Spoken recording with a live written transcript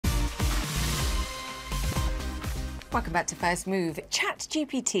Welcome back to First Move.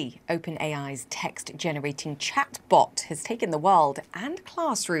 ChatGPT, OpenAI's text-generating chatbot, has taken the world and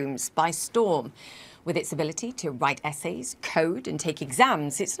classrooms by storm. With its ability to write essays, code and take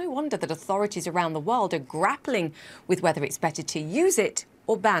exams, it's no wonder that authorities around the world are grappling with whether it's better to use it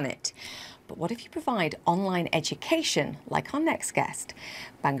or ban it. But what if you provide online education, like our next guest?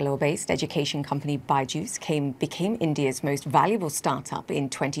 Bangalore-based education company BYJU'S became India's most valuable startup in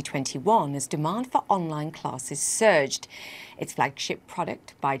 2021 as demand for online classes surged. Its flagship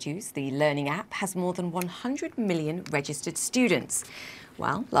product, BYJU'S, the learning app, has more than 100 million registered students.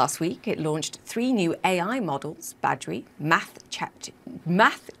 Well, last week it launched 3 new AI models, BaDRi,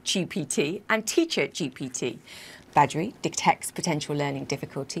 MathGPT and TeacherGPT. BaDRi detects potential learning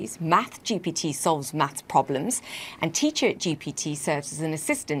difficulties, MathGPT solves maths problems, and TeacherGPT serves as an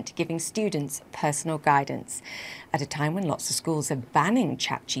assistant, giving students personal guidance. At a time when lots of schools are banning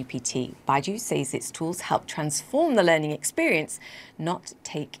ChatGPT, BYJU'S says its tools help transform the learning experience, not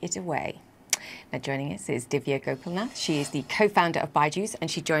take it away. Now, joining us is Divya Gokulnath. She is the co-founder of BYJU'S, and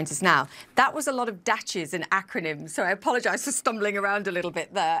she joins us now. That was a lot of dashes and acronyms, so I apologise for stumbling around a little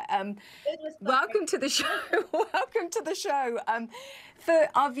bit there. Welcome to the show. Welcome to the show. For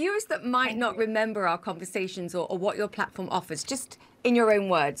our viewers that might not remember our conversations or what your platform offers, just in your own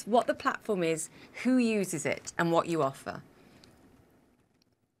words, what the platform is, who uses it, and what you offer.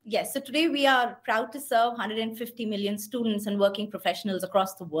 Yes, so today we are proud to serve 150 million students and working professionals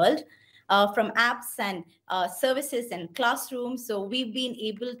across the world. From apps and services and classrooms. So we've been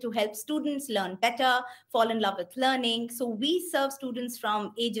able to help students learn better, fall in love with learning. So we serve students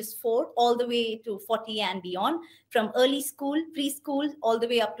from ages 4 all the way to 40 and beyond, from early school, preschool, all the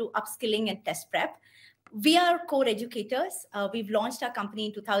way up to upskilling and test prep. We are core educators. We've launched our company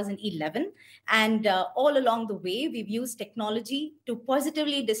in 2011. And all along the way, we've used technology to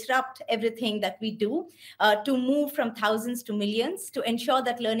positively disrupt everything that we do, to move from thousands to millions, to ensure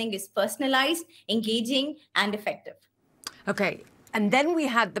that learning is personalized, engaging, and effective. Okay. And then we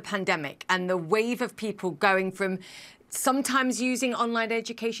had the pandemic and the wave of people going from sometimes using online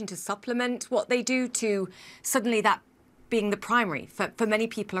education to supplement what they do to suddenly that being the primary for many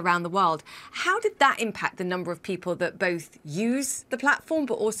people around the world. How did that impact the number of people that both use the platform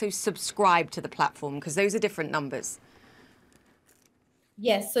but also subscribe to the platform? Because those are different numbers.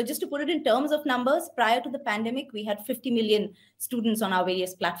 Yes, so just to put it in terms of numbers, prior to the pandemic, we had 50 million students on our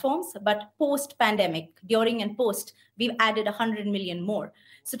various platforms. But post-pandemic, during and post, we've added 100 million more.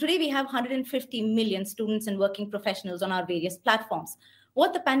 So today we have 150 million students and working professionals on our various platforms.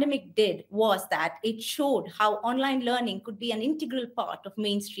 What the pandemic did was that it showed how online learning could be an integral part of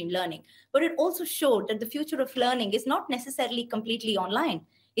mainstream learning. But it also showed that the future of learning is not necessarily completely online.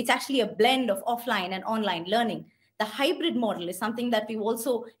 It's actually a blend of offline and online learning. The hybrid model is something that we've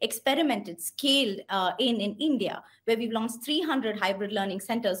also experimented, scaled in India, where we've launched 300 hybrid learning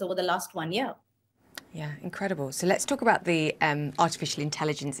centers over the last 1 year. Yeah, incredible. So let's talk about the artificial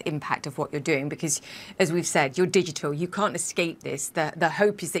intelligence impact of what you're doing, because as we've said, you're digital. You can't escape this. The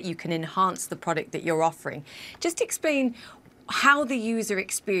hope is that you can enhance the product that you're offering. Just explain how the user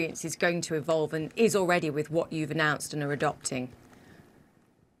experience is going to evolve and is already with what you've announced and are adopting.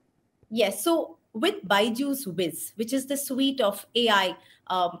 Yes, so with BYJU'S, which is the suite of AI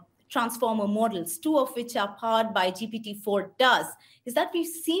transformer models, 2 of which are powered by GPT-4 does, is that we've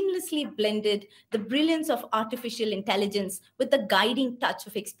seamlessly blended the brilliance of artificial intelligence with the guiding touch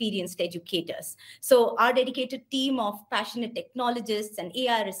of experienced educators. So our dedicated team of passionate technologists and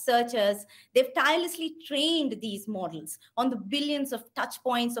AI researchers, they've tirelessly trained these models on the billions of touch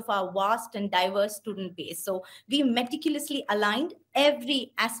points of our vast and diverse student base. So we meticulously aligned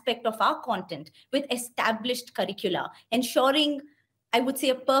every aspect of our content with established curricula, ensuring, I would say,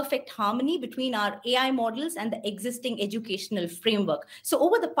 a perfect harmony between our AI models and the existing educational framework. So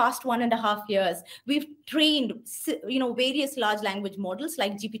over the past 1.5 years, we've trained, various large language models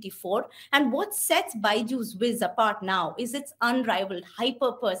like GPT-4. And what sets BYJU'S apart now is its unrivaled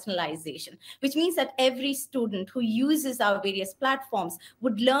hyper-personalization, which means that every student who uses our various platforms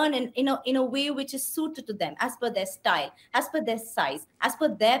would learn in a way which is suited to them, as per their style, as per their size, as per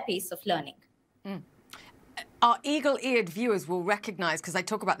their pace of learning. Mm. Our eagle-eared viewers will recognise, because I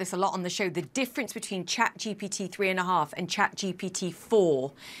talk about this a lot on the show, the difference between ChatGPT 3.5 and ChatGPT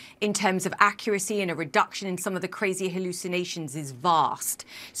 4 in terms of accuracy, and a reduction in some of the crazy hallucinations is vast.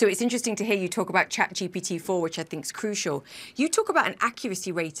 So it's interesting to hear you talk about ChatGPT 4, which I think is crucial. You talk about an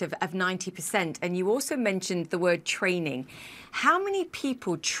accuracy rate of 90%, and you also mentioned the word training. How many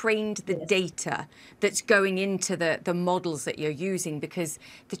people trained the data that's going into the models that you're using? Because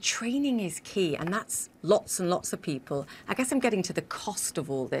the training is key, and that's lots and lots of people. I guess I'm getting to the cost of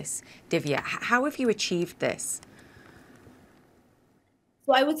all this, Divya. How have you achieved this?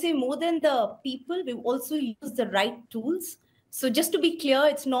 So I would say more than the people, we've also used the right tools. So just to be clear,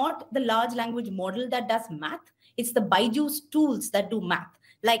 it's not the large language model that does math. It's the BYJU'S tools that do math,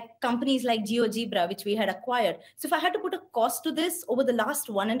 like companies like GeoGebra, which we had acquired. So if I had to put a cost to this over the last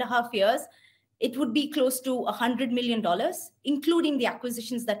 1.5 years, it would be close to $100 million, including the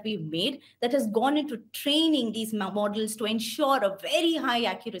acquisitions that we've made that has gone into training these models to ensure a very high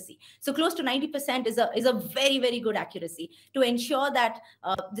accuracy. So close to 90% is a very, very good accuracy to ensure that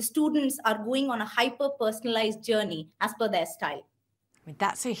the students are going on a hyper-personalized journey as per their style. I mean,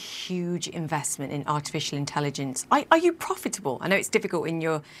 that's a huge investment in artificial intelligence. Are you profitable? I know it's difficult in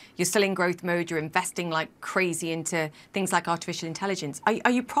you're still in growth mode, you're investing like crazy into things like artificial intelligence.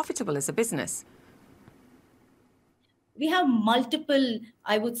 Are you profitable as a business? We have multiple,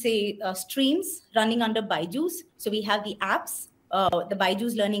 I would say, streams running under BYJU'S. So we have the apps, the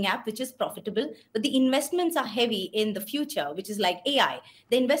BYJU'S learning app, which is profitable, but the investments are heavy in the future, which is like AI.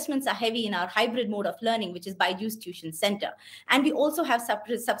 The investments are heavy in our hybrid mode of learning, which is BYJU'S Tuition Center. And we also have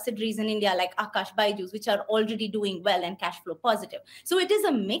subsidiaries in India like Akash BYJU'S, which are already doing well and cash flow positive. So it is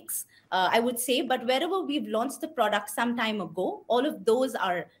a mix, I would say, but wherever we've launched the product some time ago, all of those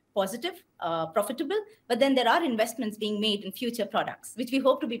are positive, profitable, but then there are investments being made in future products, which we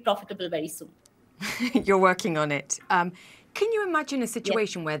hope to be profitable very soon. You're working on it. Can you imagine a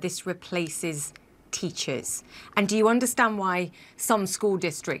situation where this replaces teachers? And do you understand why some school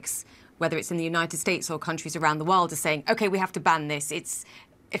districts, whether it's in the United States or countries around the world, are saying, OK, we have to ban this. It's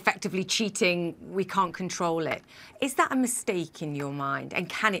effectively cheating. We can't control it. Is that a mistake in your mind? And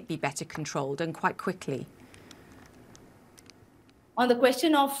can it be better controlled and quite quickly? On the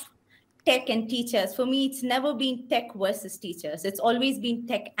question of tech and teachers, for me, it's never been tech versus teachers. It's always been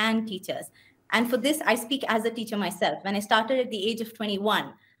tech and teachers. And for this, I speak as a teacher myself. When I started at the age of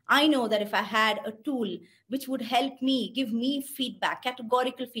 21, I know that if I had a tool which would help me, give me feedback,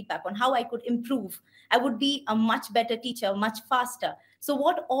 categorical feedback on how I could improve, I would be a much better teacher, much faster. So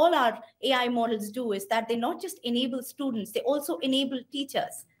what all our AI models do is that they not just enable students, they also enable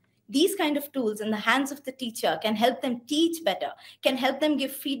teachers. These kind of tools in the hands of the teacher can help them teach better, can help them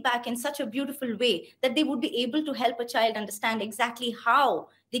give feedback in such a beautiful way that they would be able to help a child understand exactly how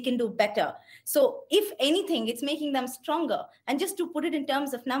they can do better. So if anything, it's making them stronger. And just to put it in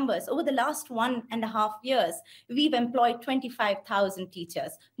terms of numbers, over the last 1.5 years, we've employed 25,000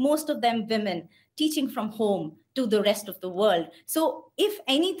 teachers, most of them women, teaching from home to the rest of the world. So if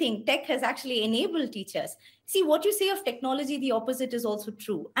anything, tech has actually enabled teachers. See, what you say of technology, the opposite is also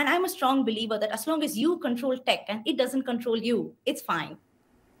true. And I'm a strong believer that as long as you control tech and it doesn't control you, it's fine.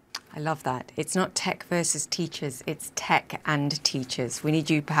 I love that. It's not tech versus teachers, it's tech and teachers. We need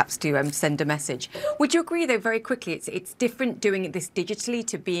you perhaps to send a message. Would you agree, though, very quickly, it's different doing this digitally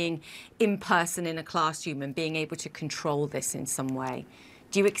to being in person in a classroom and being able to control this in some way?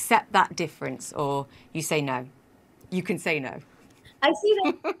 Do you accept that difference, or you say no? You can say no.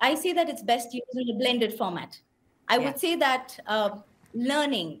 I see that it's best used in a blended format. I would say that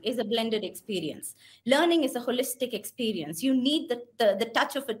learning is a blended experience. Learning is a holistic experience. You need the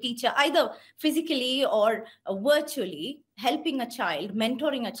touch of a teacher, either physically or virtually, helping a child,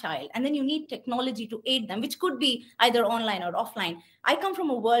 mentoring a child, and then you need technology to aid them, which could be either online or offline. I come from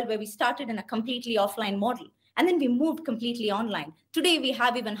a world where we started in a completely offline model, and then we moved completely online. Today, we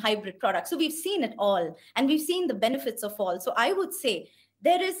have even hybrid products. So we've seen it all, and we've seen the benefits of all. So I would say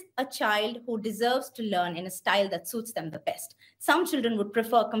there is a child who deserves to learn in a style that suits them the best. Some children would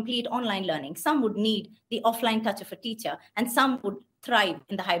prefer complete online learning. Some would need the offline touch of a teacher, and some would thrive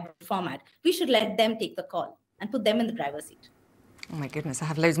in the hybrid format. We should let them take the call and put them in the driver's seat. Oh my goodness, I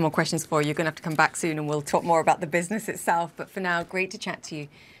have loads more questions for you. You're going to have to come back soon and we'll talk more about the business itself. But for now, great to chat to you.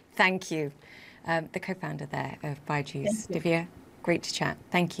 Thank you. The co-founder there of BYJU'S, Divya, great to chat.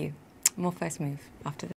 Thank you. More First Move after this.